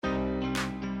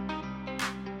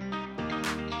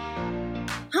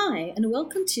Hi, and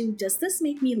welcome to Does This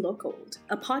Make Me Look Old?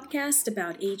 A podcast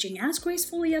about aging as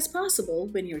gracefully as possible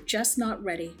when you're just not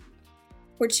ready.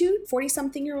 We're two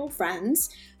 40-something-year-old friends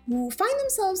who find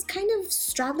themselves kind of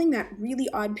straddling that really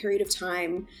odd period of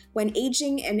time when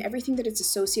aging and everything that it's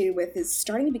associated with is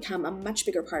starting to become a much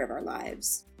bigger part of our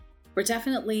lives. We're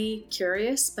definitely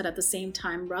curious, but at the same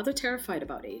time rather terrified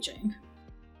about aging.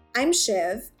 I'm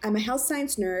Shiv. I'm a health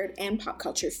science nerd and pop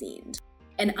culture fiend.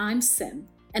 And I'm Sim,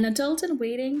 an adult in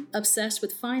waiting, obsessed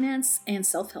with finance and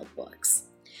self-help books.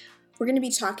 We're going to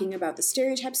be talking about the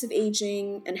stereotypes of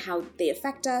aging and how they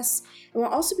affect us. And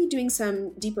we'll also be doing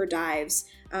some deeper dives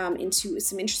into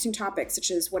some interesting topics,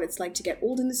 such as what it's like to get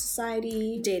old in the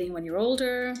society, Dating when you're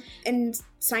older, and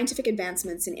scientific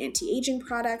advancements in anti-aging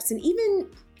products, and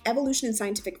even evolution in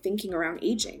scientific thinking around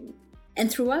aging.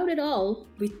 And throughout it all,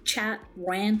 we chat,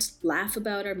 rant, laugh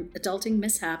about our adulting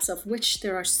mishaps, of which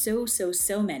there are so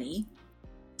many.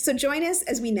 So join us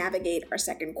as we navigate our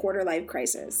second quarter life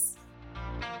crisis.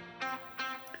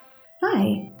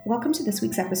 Hi, welcome to this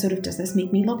week's episode of Does This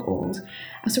Make Me Look Old?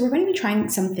 So we're going to be trying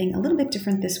something a little bit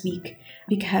different this week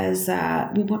because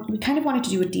we kind of wanted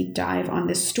to do a deep dive on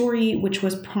this story, which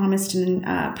was promised in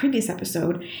a previous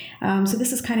episode. So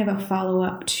this is kind of a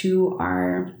follow-up to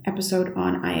our episode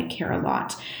on I Care a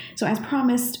Lot. So as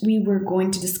promised, we were going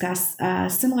to discuss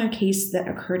a similar case that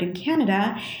occurred in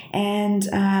Canada. And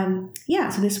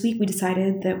so this week we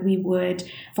decided that we would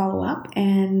follow up,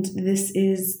 and this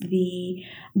is the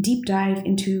deep dive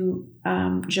into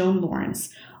Joan Lawrence,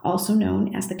 also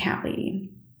known as the Cat Lady.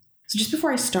 So just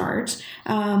before I start,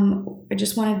 I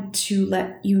just wanted to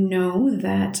let you know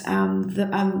that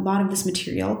a lot of this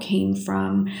material came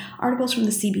from articles from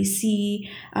the CBC,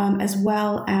 as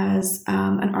well as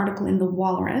an article in The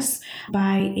Walrus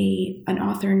by an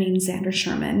author named Xander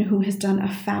Sherman, who has done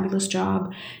a fabulous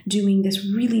job doing this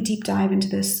really deep dive into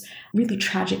this really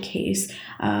tragic case,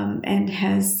 and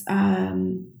has...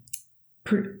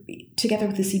 together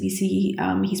with the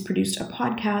CBC, he's produced a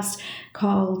podcast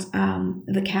called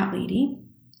The Cat Lady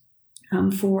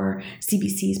for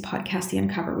CBC's podcast, The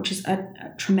Uncover, which is a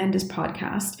tremendous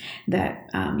podcast that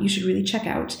you should really check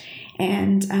out.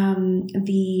 And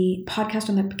the podcast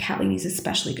on The Cat Lady is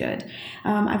especially good.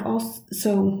 I've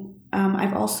also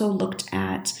looked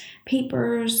at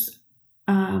news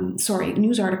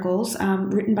articles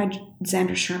written by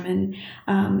Xander Sherman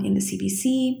in the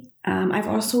CBC. I've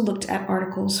also looked at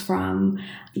articles from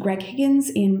Greg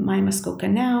Higgins in My Muskoka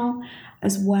Now,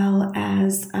 as well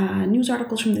as news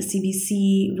articles from the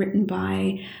CBC written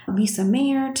by Lisa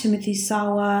Mayer, Timothy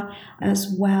Sawa,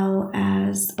 as well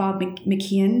as Bob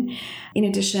McKeon. In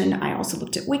addition, I also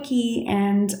looked at Wiki,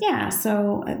 and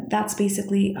so that's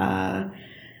basically a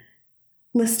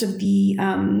list of the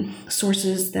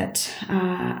sources that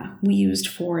we used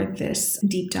for this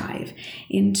deep dive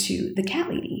into the Cat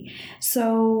Lady.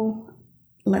 So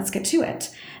let's get to it.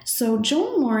 So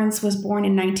Joan Lawrence was born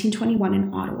in 1921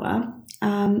 in Ottawa.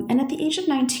 And at the age of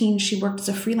 19, she worked as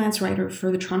a freelance writer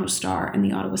for the Toronto Star and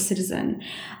the Ottawa Citizen.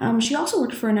 She also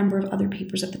worked for a number of other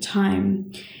papers at the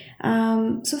time.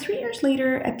 So 3 years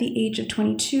later, at the age of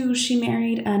 22, she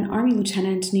married an army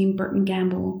lieutenant named Burton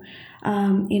Gamble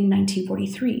in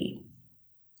 1943.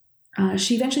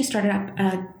 She eventually started up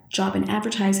a job in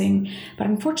advertising, but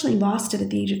unfortunately lost it at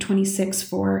the age of 26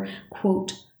 for,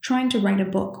 quote, trying to write a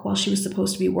book while she was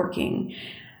supposed to be working.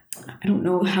 I don't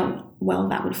know how well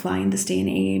that would fly in this day and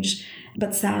age,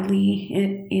 but sadly,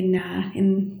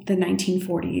 in the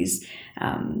 1940s,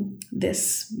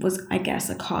 this was, I guess,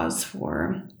 a cause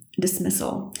for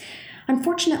dismissal.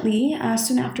 Unfortunately,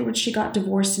 soon afterwards, she got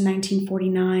divorced in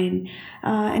 1949,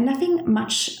 and nothing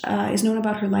much is known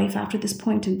about her life after this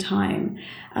point in time,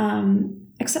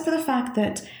 except for the fact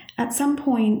that at some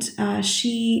point,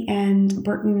 she and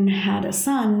Burton had a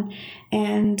son,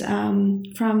 and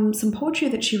from some poetry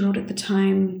that she wrote at the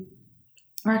time,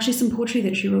 or actually some poetry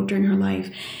that she wrote during her life,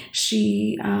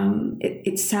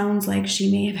 it sounds like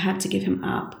she may have had to give him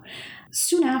up.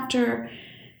 Soon after,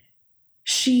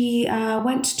 she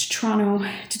went to Toronto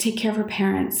to take care of her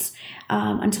parents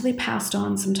until they passed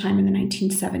on sometime in the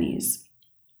 1970s.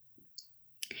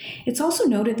 It's also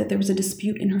noted that there was a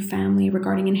dispute in her family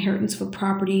regarding inheritance of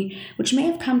property, which may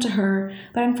have come to her,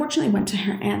 but unfortunately went to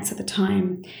her aunts at the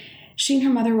time. She and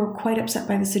her mother were quite upset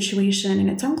by the situation,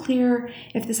 and it's unclear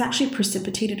if this actually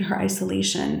precipitated her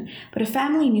isolation. But a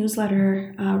family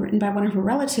newsletter written by one of her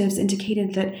relatives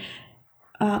indicated that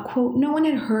quote, no one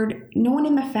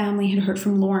in the family had heard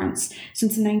from Lawrence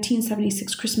since the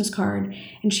 1976 Christmas card,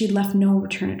 and she had left no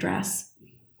return address.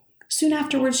 Soon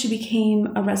afterwards, she became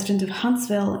a resident of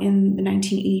Huntsville in the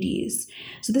 1980s.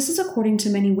 So this is according to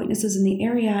many witnesses in the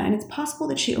area, and it's possible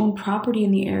that she owned property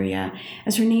in the area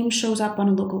as her name shows up on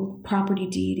a local property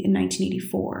deed in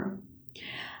 1984.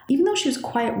 Even though she was a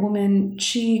quiet woman,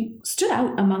 she stood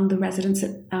out among the residents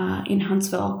in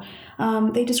Huntsville.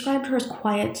 They described her as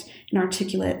quiet and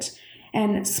articulate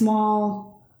and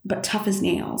small but tough as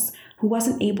nails, who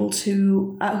wasn't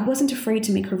afraid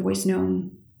to make her voice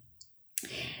known.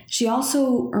 She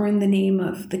also earned the name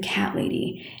of the Cat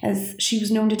Lady, as she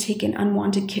was known to take in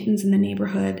unwanted kittens in the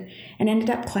neighborhood and ended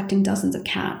up collecting dozens of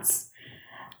cats.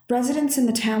 Residents in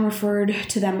the town referred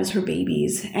to them as her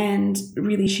babies, and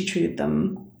really she treated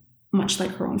them much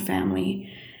like her own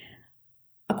family.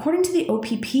 According to the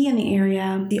OPP in the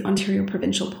area, the Ontario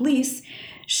Provincial Police,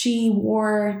 she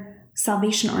wore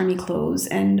Salvation Army clothes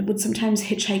and would sometimes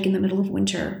hitchhike in the middle of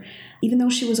winter. Even though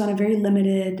she was on a very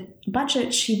limited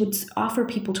budget, she would offer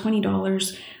people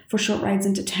 $20 for short rides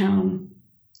into town.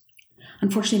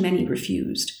 Unfortunately, many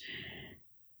refused.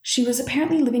 She was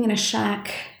apparently living in a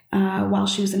shack while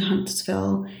she was in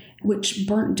Huntsville, which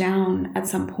burnt down at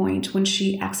some point when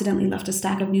she accidentally left a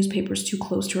stack of newspapers too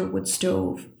close to her wood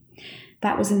stove.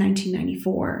 That was in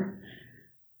 1994.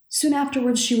 Soon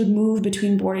afterwards, she would move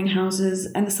between boarding houses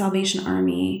and the Salvation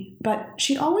Army, but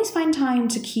she'd always find time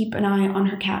to keep an eye on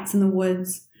her cats in the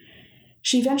woods.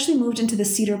 She eventually moved into the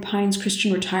Cedar Pines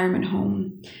Christian Retirement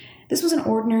Home. This was an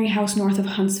ordinary house north of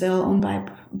Huntsville owned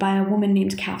by a woman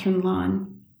named Catherine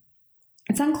Lawn.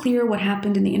 It's unclear what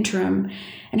happened in the interim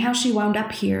and how she wound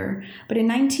up here, but in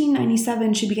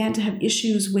 1997 she began to have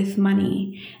issues with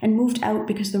money and moved out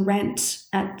because the rent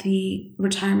at the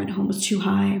retirement home was too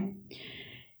high.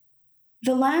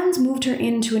 The Lands moved her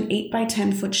into an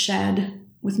 8-by-10-foot shed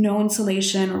with no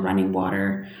insulation or running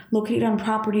water, located on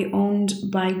property owned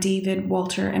by David,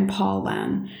 Walter, and Paul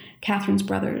Land, Catherine's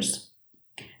brothers.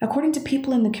 According to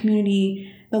people in the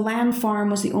community, the Land farm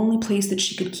was the only place that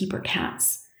she could keep her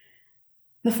cats.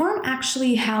 The farm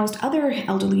actually housed other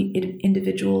elderly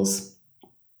individuals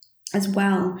as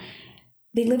well.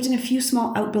 They lived in a few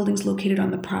small outbuildings located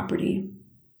on the property.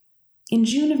 In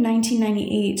June of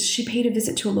 1998, she paid a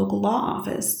visit to a local law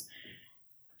office.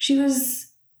 She was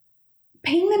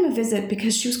paying them a visit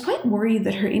because she was quite worried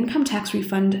that her income tax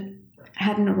refund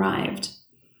hadn't arrived.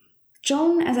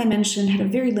 Joan, as I mentioned, had a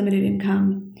very limited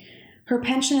income. Her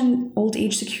pension and old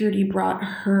age security brought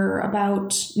her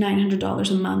about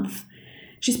 $900 a month.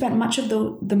 She spent much of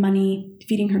the money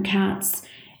feeding her cats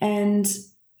and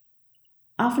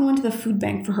often went to the food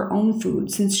bank for her own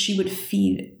food since she would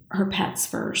feed her pets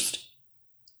first.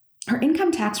 Her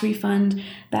income tax refund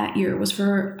that year was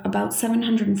for about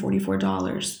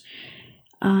 $744.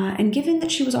 And given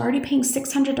that she was already paying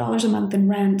 $600 a month in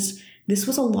rent, this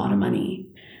was a lot of money.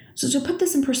 So to put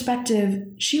this in perspective,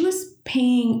 she was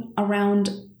paying around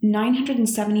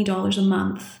 $970 a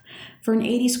month for an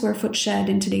 80 square foot shed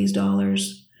in today's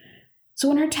dollars. So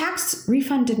when her tax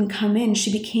refund didn't come in,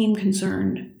 she became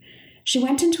concerned. She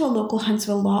went into a local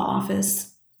Huntsville law office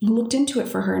who looked into it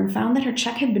for her and found that her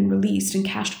check had been released and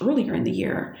cashed earlier in the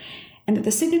year, and that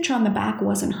the signature on the back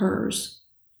wasn't hers.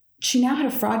 She now had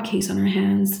a fraud case on her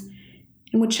hands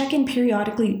and would check in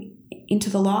periodically into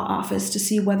the law office to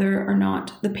see whether or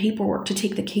not the paperwork to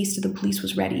take the case to the police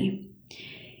was ready.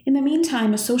 In the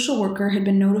meantime, a social worker had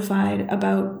been notified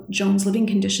about Joan's living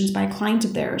conditions by a client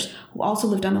of theirs who also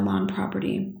lived on the lawn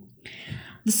property.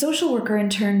 The social worker in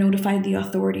turn notified the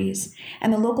authorities,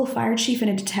 and the local fire chief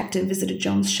and a detective visited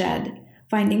Joan's shed,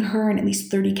 finding her and at least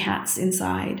 30 cats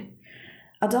inside.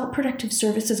 Adult Protective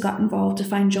Services got involved to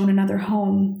find Joan another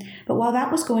home, but while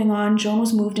that was going on, Joan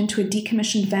was moved into a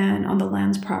decommissioned van on the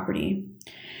Land's property.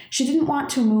 She didn't want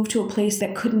to move to a place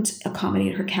that couldn't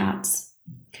accommodate her cats.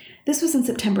 This was in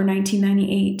September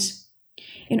 1998.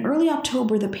 In early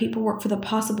October, the paperwork for the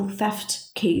possible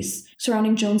theft case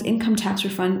surrounding Joan's income tax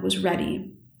refund was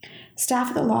ready. Staff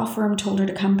at the law firm told her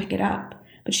to come pick it up,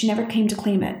 but she never came to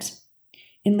claim it.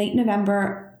 In late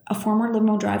November, a former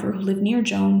limo driver who lived near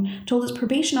Joan told his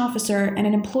probation officer and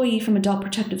an employee from Adult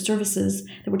Protective Services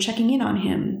that were checking in on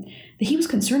him that he was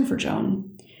concerned for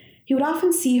Joan. He would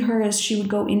often see her as she would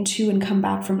go into and come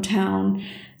back from town,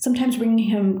 sometimes bringing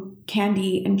him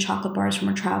candy and chocolate bars from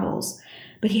her travels,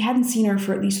 but he hadn't seen her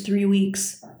for at least 3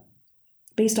 weeks.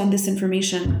 Based on this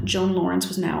information, Joan Lawrence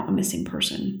was now a missing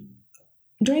person.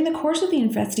 During the course of the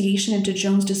investigation into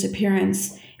Joan's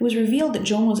disappearance, it was revealed that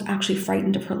Joan was actually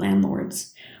frightened of her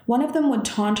landlords. One of them would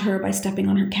taunt her by stepping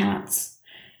on her cats.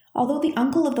 Although the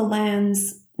uncle of the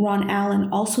Lands, Ron Allen,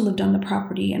 also lived on the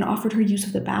property and offered her use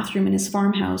of the bathroom in his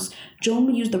farmhouse, Joan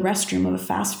would use the restroom of a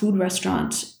fast food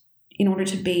restaurant in order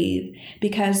to bathe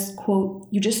because, quote,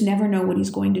 you just never know what he's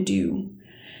going to do.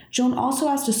 Joan also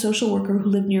asked a social worker who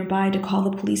lived nearby to call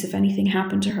the police if anything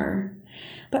happened to her.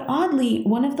 But oddly,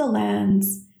 one of the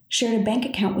Lands shared a bank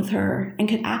account with her and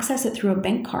could access it through a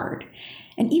bank card.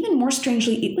 And even more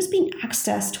strangely, it was being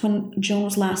accessed when Joan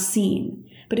was last seen,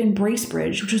 but in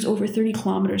Bracebridge, which was over 30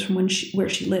 kilometers from where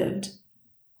she lived.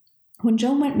 When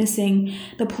Joan went missing,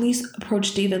 the police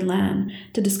approached David Land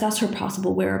to discuss her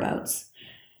possible whereabouts.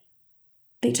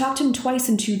 They talked to him twice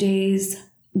in 2 days,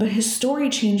 but his story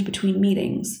changed between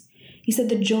meetings. He said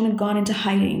that Joan had gone into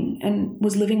hiding and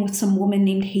was living with some woman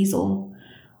named Hazel.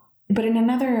 But in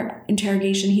another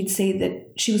interrogation, he'd say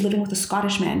that she was living with a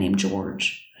Scottish man named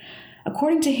George.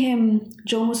 According to him,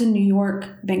 Joan was in New York,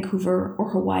 Vancouver,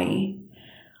 or Hawaii.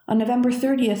 On November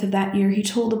 30th of that year, he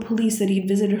told the police that he had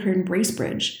visited her in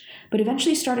Bracebridge, but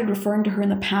eventually started referring to her in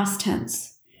the past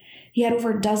tense. He had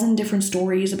over a dozen different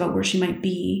stories about where she might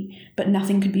be, but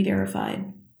nothing could be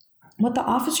verified. What the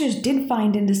officers did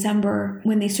find in December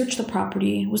when they searched the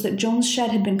property was that Joan's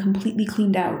shed had been completely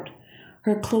cleaned out.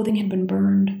 Her clothing had been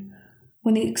burned.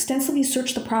 When they extensively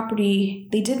searched the property,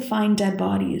 they did find dead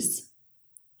bodies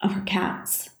of her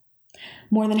cats.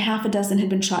 More than half a dozen had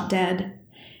been shot dead.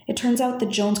 It turns out that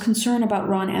Joan's concern about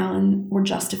Ron Allen were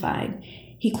justified.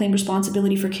 He claimed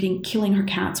responsibility for killing her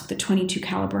cats with a .22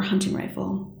 caliber hunting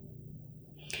rifle.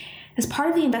 As part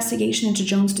of the investigation into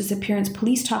Joan's disappearance,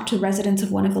 police talked to residents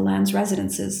of one of the Land's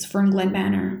residences, Fern Glen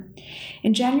Manor.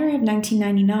 In January of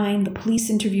 1999, the police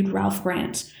interviewed Ralph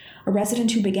Grant, a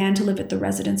resident who began to live at the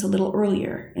residence a little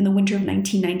earlier, in the winter of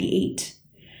 1998.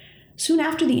 Soon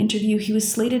after the interview, he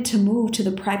was slated to move to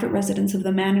the private residence of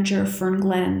the manager of Fern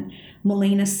Glen,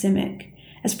 Milena Simic,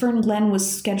 as Fern Glen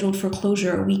was scheduled for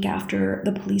closure a week after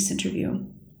the police interview.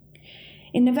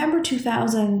 In November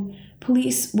 2000,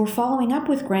 police were following up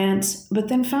with Grant, but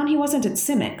then found he wasn't at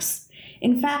Simic's.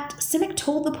 In fact, Simic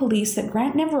told the police that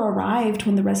Grant never arrived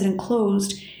when the resident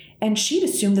closed, and she'd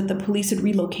assumed that the police had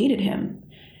relocated him.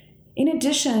 In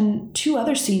addition, 2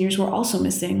 other seniors were also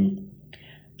missing.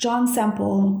 John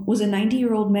Semple was a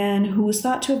 90-year-old man who was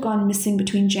thought to have gone missing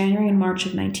between January and March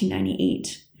of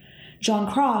 1998.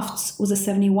 John Crofts was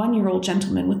a 71-year-old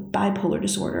gentleman with bipolar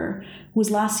disorder who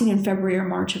was last seen in February or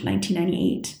March of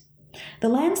 1998. The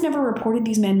Lands never reported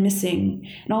these men missing,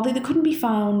 and although they couldn't be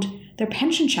found, their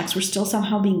pension checks were still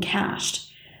somehow being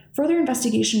cashed. Further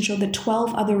investigation showed that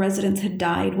 12 other residents had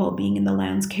died while being in the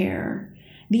Lands' care.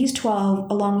 These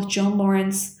 12, along with Joan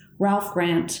Lawrence, Ralph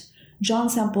Grant, John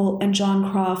Semple, and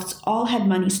John Crofts, all had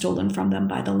money stolen from them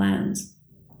by the Lands.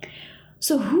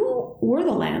 So who were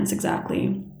the Lands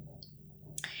exactly?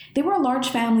 They were a large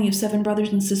family of 7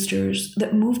 brothers and sisters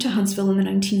that moved to Huntsville in the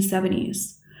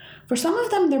 1970s. For some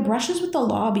of them, their brushes with the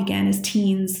law began as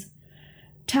teens.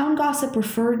 Town gossip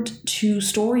referred to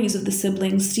stories of the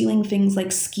siblings stealing things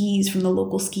like skis from the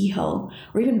local ski hill,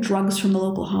 or even drugs from the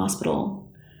local hospital.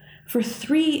 For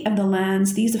 3 of the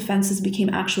Lands, these offenses became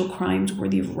actual crimes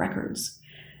worthy of records.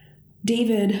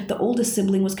 David, the oldest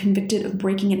sibling, was convicted of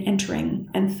breaking and entering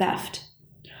and theft.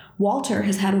 Walter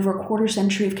has had over a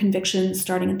quarter-century of convictions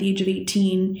starting at the age of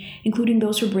 18, including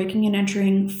those for breaking and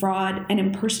entering, fraud, and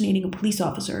impersonating a police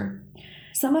officer.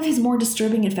 Some of his more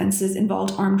disturbing offenses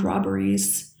involved armed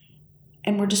robberies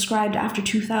and were described after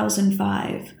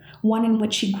 2005, one in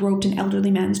which he groped an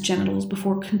elderly man's genitals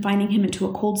before confining him into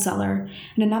a cold cellar,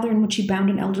 and another in which he bound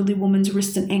an elderly woman's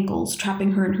wrists and ankles,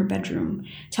 trapping her in her bedroom,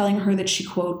 telling her that she,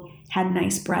 quote, had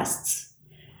nice breasts.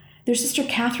 Their sister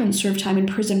Catherine served time in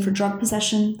prison for drug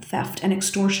possession, theft, and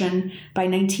extortion by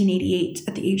 1988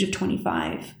 at the age of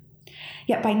 25.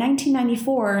 Yet by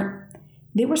 1994,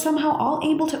 they were somehow all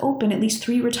able to open at least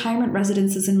 3 retirement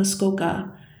residences in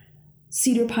Muskoka,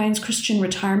 Cedar Pines Christian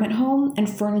Retirement Home and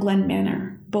Fern Glen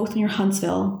Manor, both near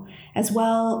Huntsville, as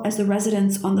well as the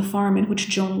residence on the farm in which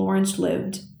Joan Lawrence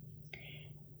lived.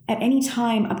 At any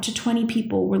time, up to 20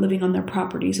 people were living on their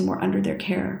properties and were under their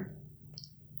care.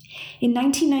 In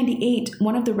 1998,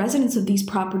 one of the residents of these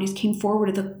properties came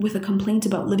forward with a complaint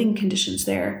about living conditions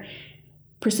there,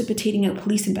 precipitating a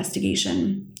police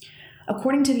investigation.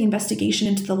 According to the investigation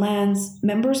into the Lands,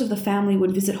 members of the family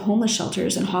would visit homeless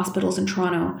shelters and hospitals in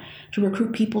Toronto to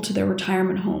recruit people to their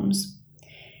retirement homes.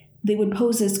 They would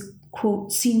pose as,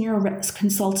 quote, senior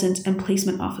consultant and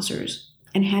placement officers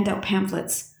and hand out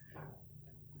pamphlets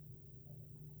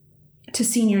to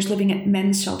seniors living at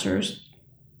men's shelters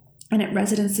and at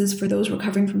residences for those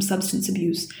recovering from substance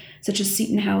abuse, such as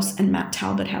Seton House and Matt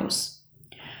Talbot House.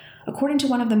 According to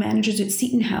one of the managers at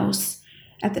Seton House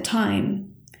at the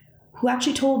time, who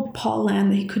actually told Paul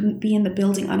Land that he couldn't be in the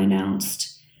building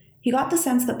unannounced, he got the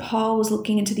sense that Paul was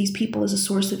looking into these people as a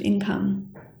source of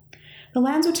income. The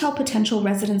lands would tell potential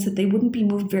residents that they wouldn't be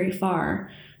moved very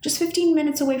far, just 15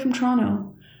 minutes away from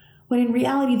Toronto, when in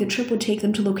reality the trip would take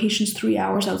them to locations 3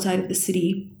 hours outside of the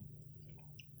city.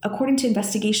 According to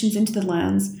investigations into the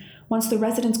lands, once the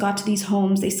residents got to these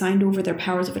homes, they signed over their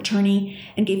powers of attorney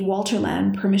and gave Walter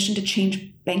Land permission to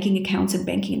change banking accounts and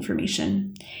banking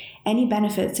information. Any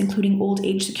benefits, including old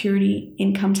age security,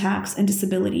 income tax, and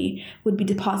disability, would be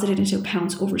deposited into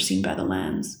accounts overseen by the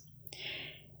lands.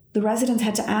 The residents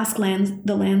had to ask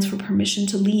the lands for permission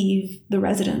to leave the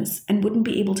residence and wouldn't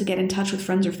be able to get in touch with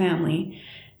friends or family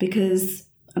because,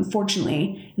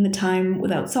 unfortunately, in the time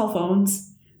without cell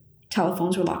phones,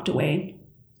 telephones were locked away.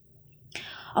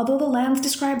 Although the lands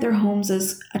described their homes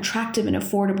as attractive and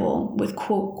affordable, with,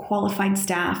 quote, qualified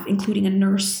staff, including a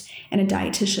nurse and a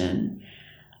dietitian,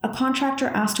 a contractor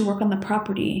asked to work on the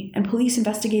property, and police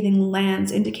investigating the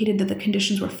lands indicated that the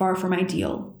conditions were far from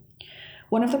ideal.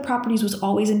 One of the properties was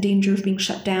always in danger of being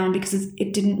shut down because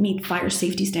it didn't meet fire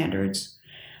safety standards.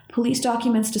 Police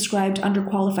documents described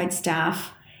underqualified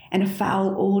staff and a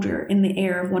foul odor in the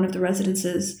air of one of the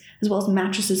residences, as well as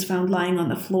mattresses found lying on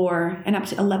the floor, and up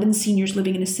to 11 seniors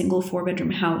living in a single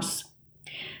 4-bedroom house.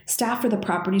 Staff for the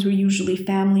properties were usually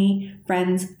family,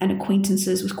 friends, and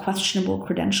acquaintances with questionable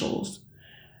credentials.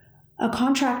 A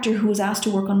contractor who was asked to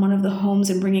work on one of the homes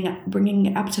and bringing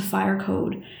it up to fire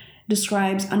code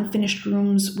describes unfinished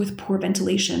rooms with poor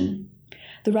ventilation.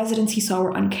 The residents he saw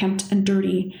were unkempt and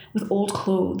dirty, with old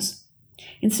clothes.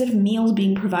 Instead of meals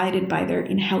being provided by their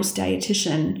in-house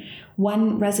dietitian,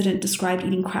 one resident described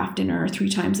eating Kraft dinner 3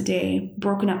 times a day,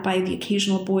 broken up by the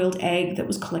occasional boiled egg that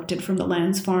was collected from the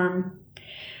land's farm.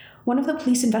 One of the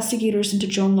police investigators into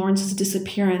Joan Lawrence's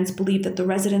disappearance believed that the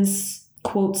residents,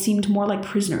 quote, seemed more like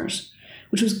prisoners,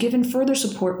 which was given further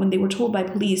support when they were told by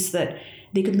police that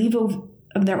they could leave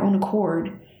of their own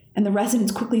accord, and the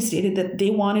residents quickly stated that they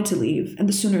wanted to leave, and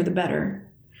the sooner the better.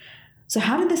 So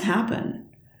how did this happen?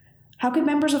 How could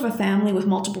members of a family with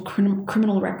multiple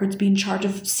criminal records be in charge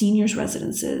of seniors'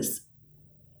 residences?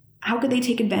 How could they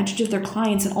take advantage of their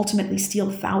clients and ultimately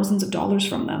steal thousands of dollars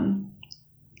from them?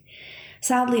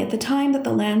 Sadly, at the time that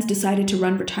the lands decided to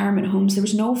run retirement homes, there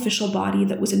was no official body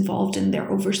that was involved in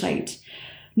their oversight.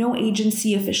 No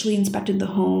agency officially inspected the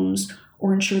homes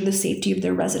or ensured the safety of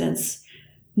their residents.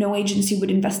 No agency would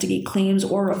investigate claims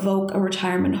or revoke a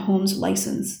retirement home's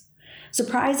license.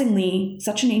 Surprisingly,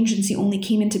 such an agency only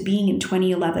came into being in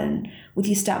 2011 with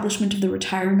the establishment of the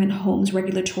Retirement Homes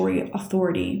Regulatory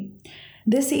Authority.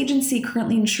 This agency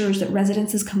currently ensures that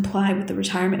residences comply with the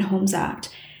Retirement Homes Act,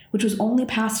 which was only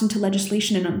passed into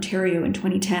legislation in Ontario in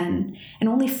 2010 and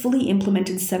only fully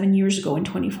implemented 7 years ago in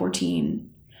 2014.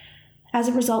 As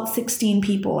a result, 16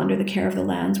 people under the care of the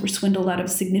lands were swindled out of a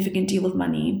significant deal of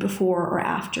money before or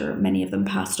after many of them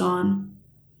passed on.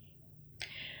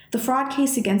 The fraud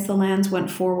case against the lands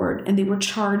went forward, and they were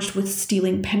charged with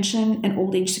stealing pension and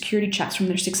old age security checks from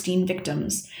their 16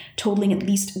 victims, totaling at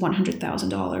least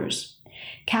 $100,000.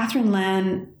 Catherine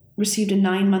Land received a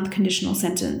 9-month conditional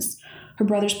sentence. Her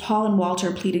brothers Paul and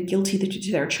Walter pleaded guilty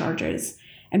to their charges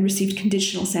and received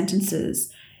conditional sentences.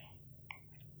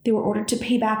 They were ordered to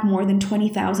pay back more than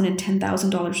 $20,000 and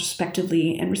 $10,000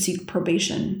 respectively and received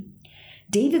probation.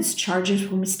 David's charges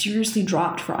were mysteriously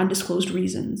dropped for undisclosed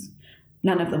reasons.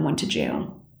 None of them went to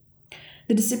jail.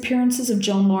 The disappearances of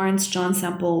Joan Lawrence, John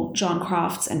Semple, John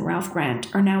Crofts, and Ralph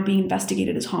Grant are now being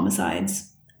investigated as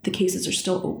homicides. The cases are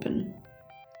still open.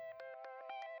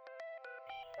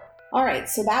 All right,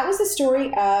 so that was the story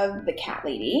of the cat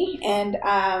lady. And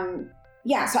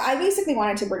so I basically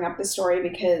wanted to bring up this story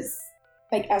because,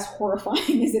 like, as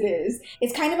horrifying as it is,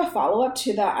 it's kind of a follow-up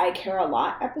to the I Care a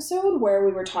Lot episode where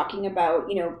we were talking about,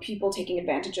 people taking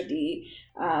advantage of the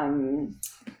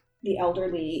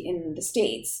elderly in the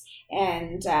States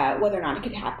and whether or not it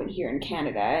could happen here in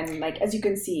Canada. And, like, as you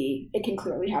can see, it can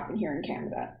clearly happen here in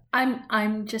Canada.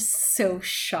 I'm just so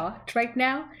shocked right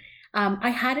now. I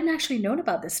hadn't actually known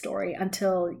about this story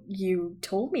until you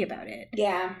told me about it.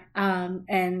 Yeah.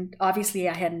 And obviously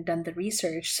I hadn't done the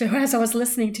research. So as I was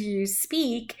listening to you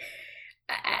speak,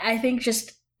 I think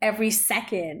just every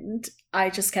second I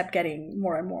just kept getting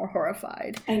more and more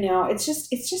horrified. I know. It's just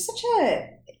such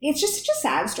a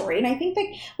sad story. And I think that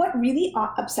what really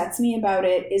upsets me about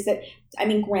it is that, I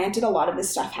mean, granted, a lot of this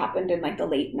stuff happened in like the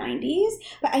late 90s,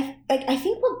 but I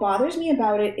think what bothers me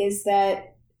about it is that,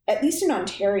 at least in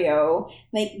Ontario,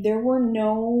 like there were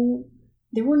no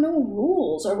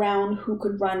rules around who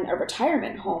could run a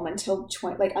retirement home until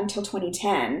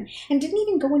 2010, and didn't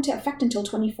even go into effect until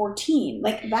 2014.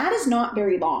 Like, that is not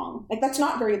very long. Like, that's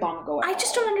not very long ago. I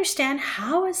just don't understand,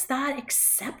 how is that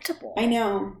acceptable? I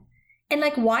know. And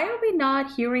like, why are we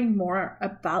not hearing more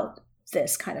about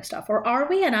this kind of stuff, or are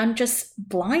we? And I'm just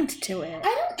blind to it.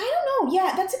 I don't know.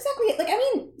 Yeah, that's exactly it. Like, I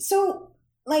mean, so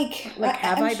like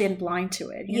have I been blind to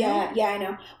it? Yeah, I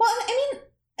know. Well, I mean,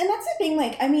 and that's the thing.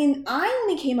 Like, I mean, I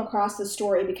only came across this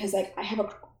story because like I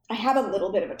have a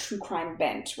little bit of a true crime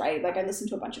bent, right? Like I listen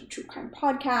to a bunch of true crime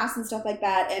podcasts and stuff like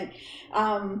that, and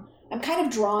I'm kind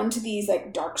of drawn to these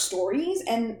like dark stories.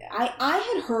 And I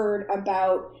had heard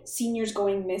about seniors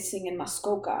going missing in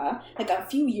Muskoka like a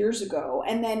few years ago,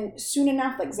 and then soon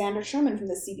enough, like Xander Sherman from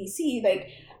the CBC, like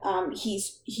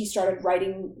he started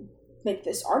writing like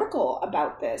this article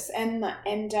about this, and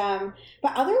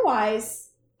but otherwise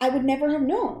I would never have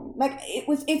known. Like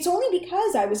it's only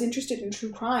because I was interested in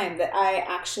true crime that I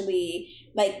actually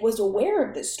like was aware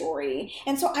of this story.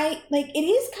 And so it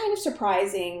is kind of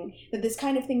surprising that this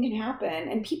kind of thing can happen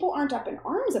and people aren't up in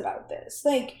arms about this.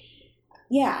 Like,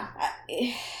 yeah,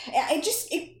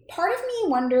 part of me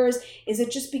wonders, is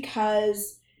it just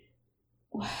because...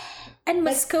 And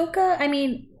Muskoka, I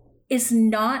mean, is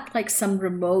not like some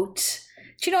remote...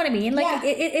 Do you know what I mean? Like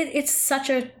it's such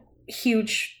a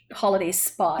huge holiday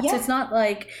spot. So it's not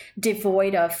like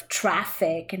devoid of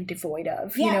traffic and devoid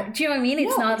of, you know, do you know what I mean?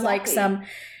 It's not like some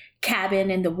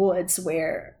cabin in the woods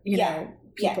where, you know,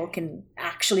 people can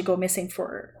actually go missing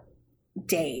for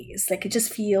days. Like it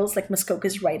just feels like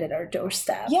Muskoka's right at our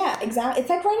doorstep. Yeah, exactly. It's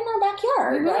like right in our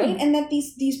backyard, right? And that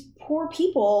these poor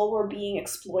people were being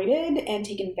exploited and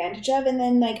taken advantage of, and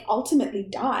then like ultimately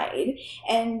died,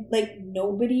 and like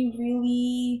nobody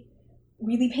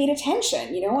really paid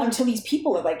attention, you know, until these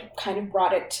people have like kind of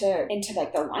brought it into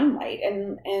like the limelight.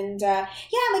 And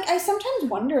like I sometimes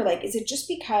wonder, like, is it just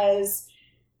because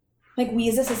like we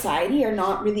as a society are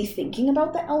not really thinking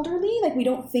about the elderly? Like we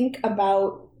don't think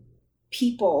about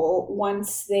people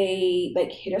once they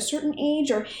like hit a certain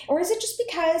age, or is it just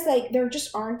because like there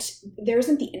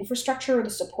isn't the infrastructure or the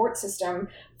support system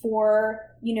for,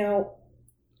 you know,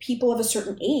 people of a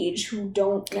certain age who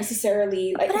don't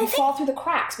necessarily like fall through the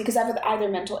cracks because of either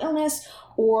mental illness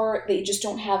or they just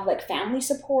don't have like family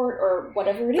support or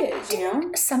whatever it is, you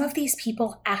know? Some of these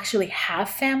people actually have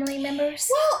family members.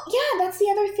 Well, yeah, that's the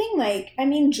other thing. Like, I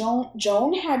mean,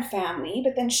 Joan had family,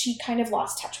 but then she kind of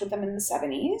lost touch with them in the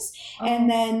 70s. And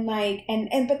then like,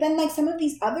 but then like some of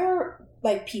these other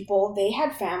like people, they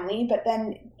had family, but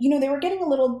then, you know, they were getting a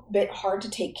little bit hard to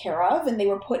take care of, and they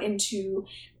were put into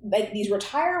like these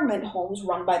retirement homes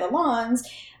run by the Lawns.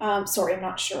 Sorry, I'm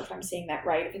not sure if I'm saying that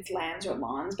right, if it's Lands or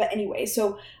Lawns, but anyway,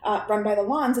 so run by the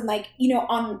Lawns, and like, you know,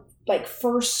 on like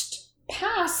first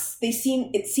pass,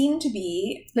 it seemed to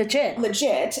be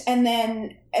legit, and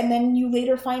then you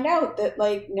later find out that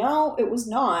like, no, it was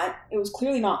not. It was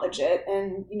clearly not legit,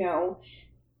 and you know,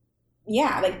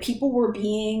 yeah, like people were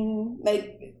being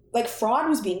like fraud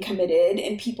was being committed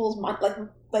in people's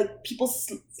like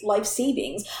people's life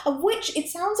savings, of which it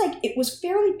sounds like it was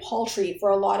fairly paltry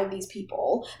for a lot of these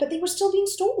people, but they were still being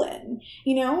stolen,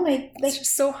 you know, like it's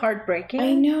just so heartbreaking.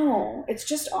 I know, it's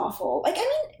just awful. Like,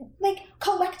 I mean, like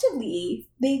collectively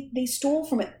they stole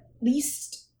from at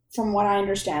least, from what I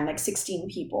understand, like 16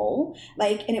 people,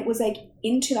 like, and it was like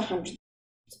into the hundreds.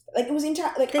 Like it was into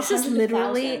like this is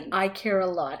literally I Care a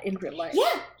Lot in real life.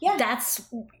 Yeah. That's,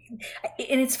 and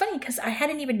it's funny because I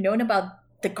hadn't even known about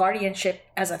the guardianship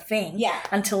as a thing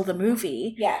until the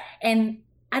movie. Yeah. And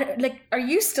are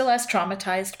you still as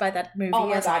traumatized by that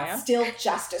movie as I am? Still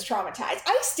just as traumatized.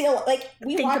 I still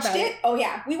we watched it. Oh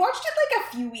yeah, we watched it like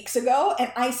a few weeks ago,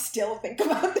 and I still think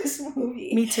about this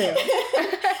movie. Me too.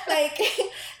 like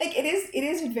it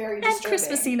is very disturbing. And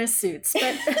Christmasina suits, but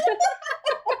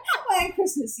and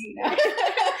Christmasina.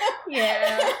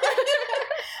 Yeah.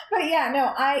 But yeah,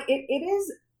 no,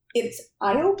 it's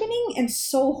eye-opening and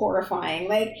so horrifying.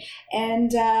 Like,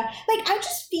 and I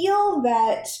just feel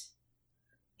that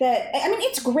I mean,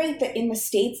 it's great that in the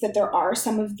States that there are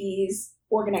some of these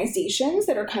organizations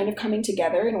that are kind of coming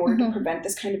together in order to prevent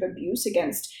this kind of abuse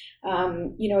against,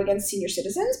 against senior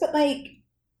citizens. But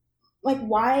like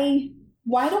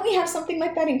why don't we have something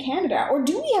like that in Canada? Or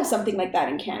do we have something like that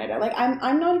in Canada? Like,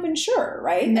 I'm not even sure,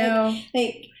 right? No.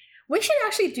 Like we should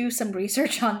actually do some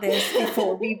research on this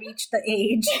before we reach the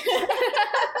age.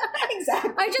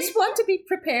 Exactly. I just want to be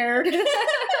prepared. Well,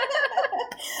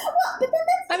 but then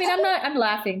I mean, I'm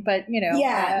laughing, but you know,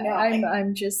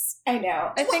 I'm just. I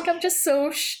know. I think I'm just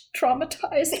so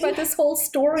traumatized by this whole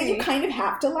story. You kind of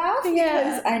have to laugh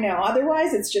because I know.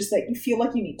 Otherwise, it's just like you feel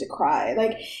like you need to cry.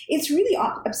 Like it's really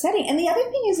upsetting. And the other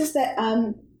thing is that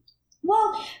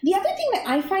well, the other thing that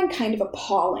I find kind of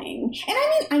appalling, and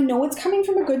I mean, I know it's coming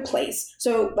from a good place,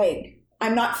 so like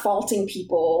I'm not faulting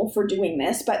people for doing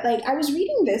this, but like I was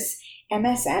reading this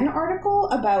MSN article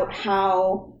about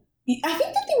how, I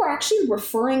think that they were actually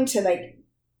referring to like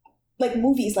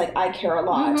movies like I Care a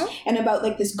Lot and about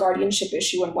like this guardianship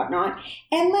issue and whatnot.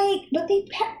 And like, but they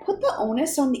put the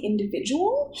onus on the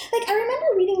individual. Like I remember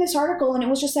reading this article and it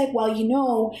was just like, well, you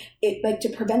know, it like to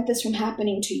prevent this from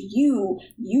happening to you,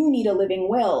 you need a living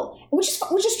will, which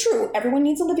is true. Everyone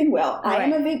needs a living will. Right. I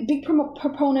am a big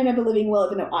proponent of a living will,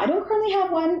 even though I don't currently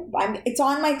have one. It's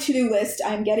on my to-do list.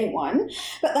 I'm getting one.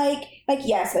 But like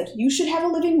yes, like you should have a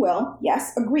living will.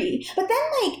 Yes, agree. But then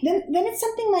then it's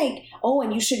something like, oh,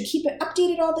 and you should keep it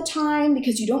updated all the time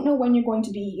because you don't know when you're going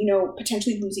to be, you know,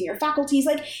 potentially losing your faculties,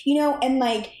 like, you know, and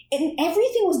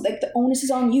everything was like the onus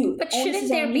is on you. But shouldn't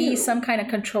there be some kind of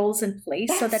controls in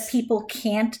place so that people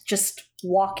can't just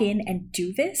walk in and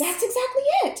do this? That's exactly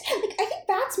it. Like, I think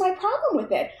that's my problem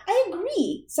with it. I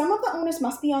agree. Some of the onus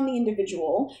must be on the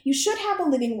individual. You should have a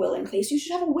living will in place. You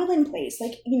should have a will in place,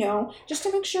 like, you know, just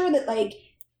to make sure that like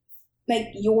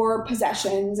your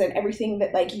possessions and everything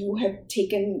that like you have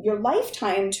taken your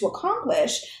lifetime to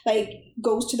accomplish like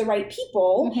goes to the right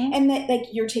people and that like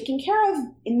you're taken care of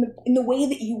in the way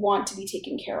that you want to be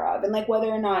taken care of, and like whether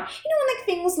or not, you know, and like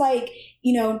things like,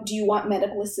 you know, do you want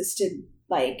medical assisted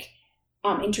like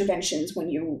interventions when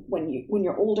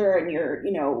you're older and you're,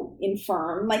 you know,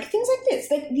 infirm, like things like this.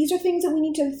 Like these are things that we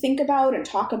need to think about and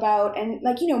talk about and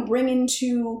like, you know, bring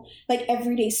into like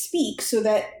everyday speak so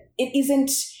that it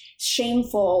isn't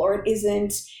shameful or it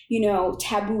isn't, you know,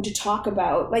 taboo to talk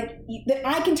about. Like that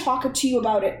I can talk to you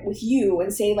about it with you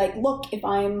and say like, look, if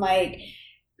I'm like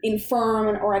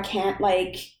infirm or I can't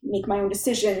like make my own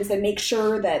decisions, then make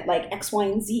sure that like X, Y,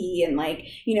 and Z, and like,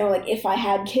 you know, like if I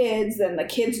had kids, then the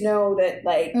kids know that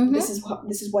like this is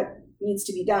what needs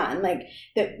to be done, like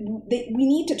that we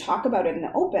need to talk about it in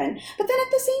the open. But then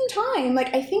at the same time,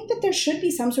 like I think that there should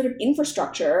be some sort of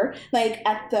infrastructure like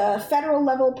at the federal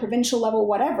level, provincial level,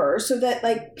 whatever, so that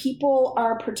like people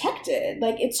are protected.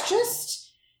 Like it's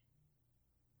just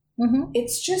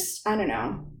I don't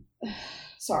know.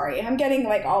 Sorry, I'm getting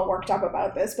like all worked up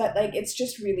about this, but like it's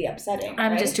just really upsetting.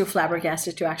 I'm just too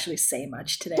flabbergasted to actually say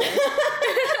much today.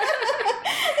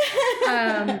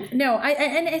 No,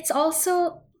 and it's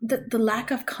also the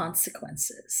lack of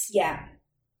consequences. Yeah.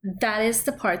 That is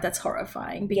the part that's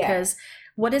horrifying, because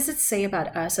what does it say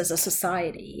about us as a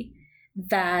society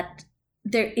that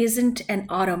there isn't an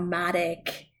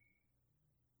automatic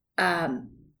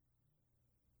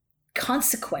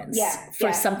consequence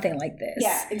for something like this?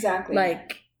 Yeah, exactly.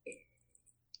 Like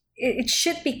it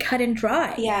should be cut and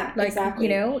dry. Yeah, like, exactly.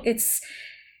 You know, it's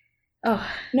no,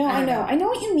 I know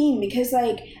what you mean, because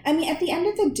like, I mean, at the end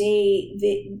of the day,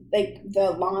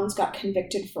 the Lawns got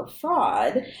convicted for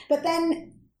fraud, but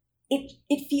then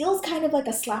it feels kind of like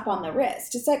a slap on the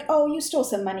wrist. It's like, oh, you stole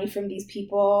some money from these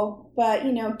people, but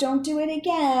you know, don't do it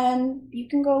again. You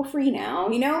can go free now.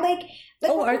 You know, like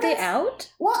oh, are they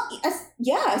out? Well,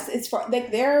 yes, it's for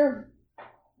like they're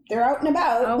out and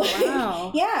about. Oh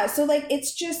wow. Yeah, so like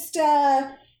it's just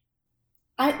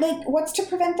what's to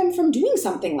prevent them from doing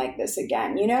something like this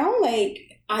again? You know, like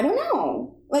I don't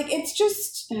know. Like it's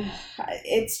just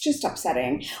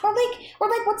upsetting. Or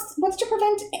like what's to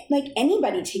prevent like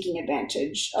anybody taking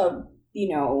advantage of,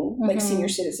 you know, like senior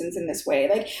citizens in this way?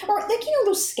 Like, or like, you know,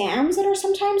 those scams that are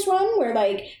sometimes run where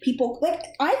like people like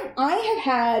I have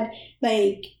had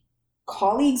like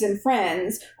colleagues and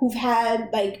friends who've had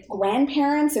like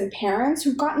grandparents and parents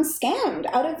who've gotten scammed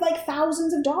out of like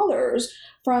thousands of dollars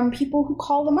from people who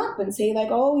call them up and say like,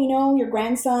 oh, you know, your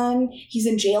grandson, he's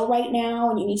in jail right now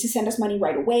and you need to send us money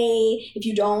right away. If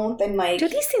you don't, then like... Do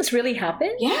these things really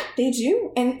happen? Yeah, they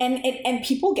do. And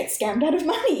people get scammed out of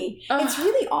money. It's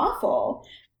really awful.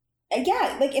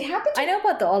 Yeah, like it happens. I know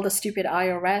about all the stupid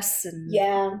IRS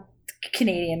and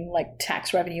Canadian like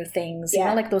tax revenue things, you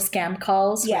know, like those scam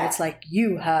calls where it's like,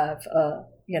 you have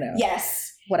you know,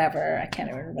 whatever, I can't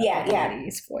even remember the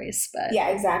lady's voice, but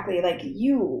exactly, like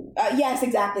you yes,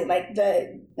 exactly, like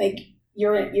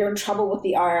you're in trouble with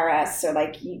the IRS, or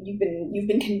like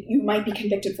you might be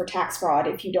convicted for tax fraud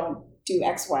if you don't do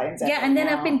X, Y, and Z. Yeah, and then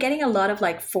I've been getting a lot of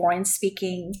like foreign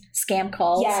speaking scam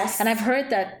calls. Yes. And I've heard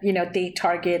that, you know, they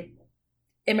target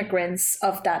immigrants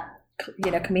of that,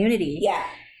 you know, community. Yeah.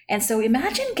 And so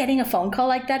imagine getting a phone call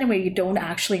like that and where you don't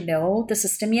actually know the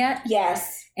system yet.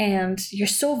 Yes. And you're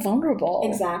so vulnerable.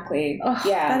 Exactly. Oh,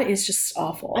 yeah. That is just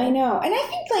awful. I know. And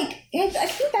I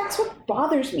think that's what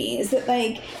bothers me, is that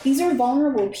like these are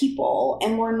vulnerable people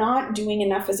and we're not doing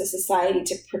enough as a society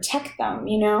to protect them,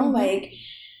 you know? Like,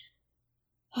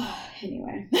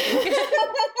 anyway.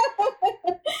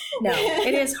 No,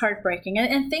 it is heartbreaking.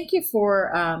 And thank you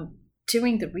for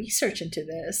doing the research into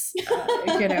this.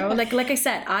 You know, like I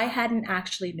said, I hadn't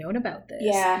actually known about this.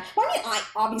 Yeah. Well,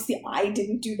 I mean, I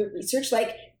didn't do the research.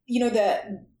 Like, you know,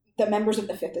 the members of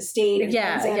the Fifth Estate and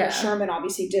Xander Sherman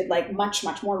obviously did like much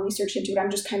more research into it. I'm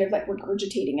just kind of like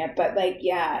regurgitating it, but like,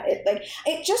 yeah,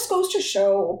 it just goes to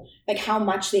show like how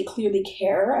much they clearly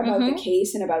care about the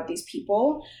case and about these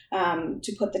people,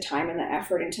 to put the time and the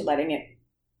effort into letting it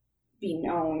be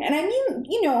known. And I mean,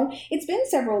 you know, it's been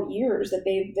several years that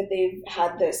they've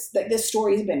had this, like this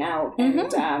story's been out,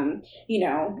 and you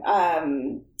know,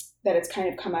 that it's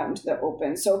kind of come out into the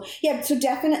open. So yeah, so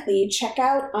definitely check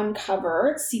out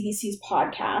Uncover, CBC's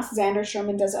podcast. Xander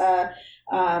Sherman does a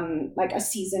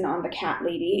season on the Cat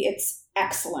Lady. It's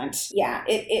excellent. Yeah,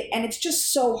 and it's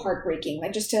just so heartbreaking.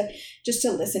 Like just to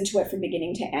listen to it from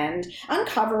beginning to end.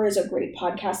 Uncover is a great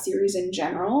podcast series in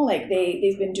general. Like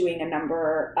they've been doing a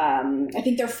number. I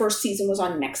think their first season was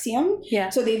on NXIVM. Yeah.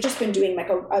 So they've just been doing like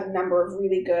a number of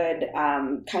really good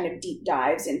kind of deep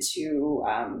dives into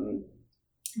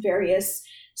various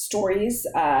stories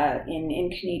in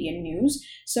Canadian news.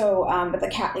 So, but the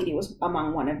Cat Lady was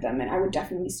among one of them, and I would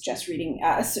definitely suggest checking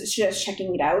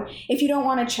it out. If you don't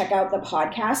want to check out the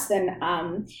podcast, then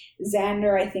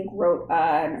Xander, I think, wrote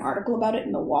an article about it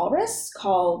in the Walrus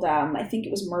called, I think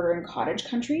it was Murder in Cottage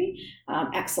Country.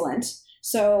 Excellent.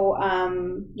 So,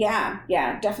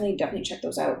 definitely check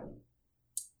those out.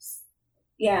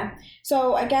 Yeah.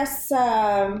 So I guess you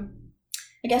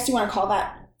want to call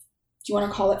that. Do you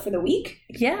want to call it for the week?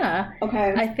 Yeah.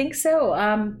 Okay. I think so.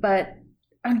 But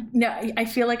no, I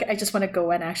feel like I just want to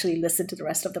go and actually listen to the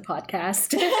rest of the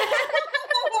podcast. The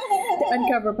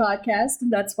Uncover podcast.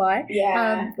 That's why.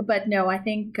 Yeah. But no, I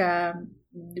think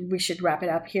we should wrap it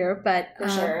up here. But for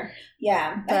sure.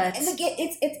 Yeah. But and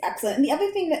it's excellent. And the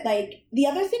other thing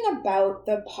about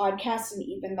the podcast and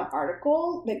even the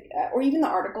article, or even the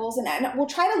articles, and we'll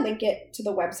try to link it to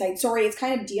the website. Sorry, it's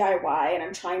kind of DIY, and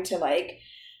I'm trying to like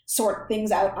sort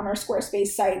things out on our Squarespace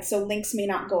site, so links may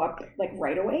not go up like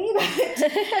right away,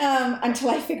 but, until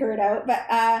I figure it out. But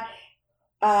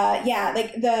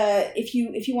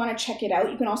if you want to check it out,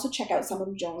 you can also check out some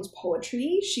of Joan's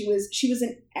poetry. She was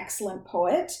an excellent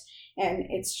poet, and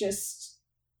it's just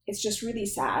really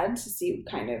sad to see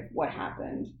kind of what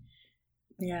happened.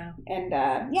 Yeah. And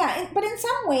but in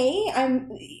some way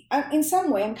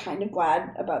I'm kind of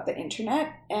glad about the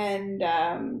internet, and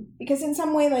because in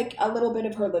some way like a little bit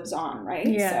of her lives on, right?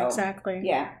 Yeah, so, exactly.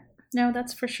 Yeah. No,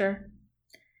 that's for sure.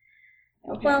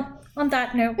 Okay. Well, on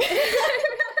that note,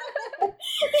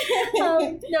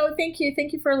 no, thank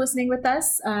you for listening with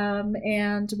us,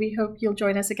 and we hope you'll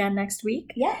join us again next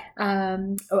week. Yeah.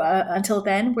 Until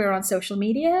then, we're on social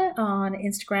media, on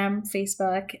Instagram,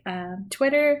 Facebook,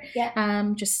 Twitter.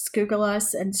 Yeah. Just Google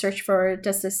us and search for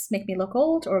 "Does This Make Me Look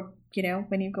Old?" or, you know,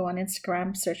 when you go on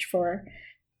Instagram, search for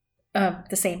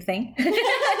the same thing.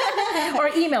 Or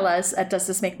email us at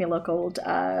doesthismakemeLookOld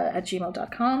at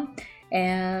gmail.com.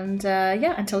 And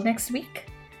until next week.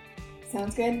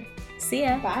 Sounds good. See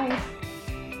ya. Bye.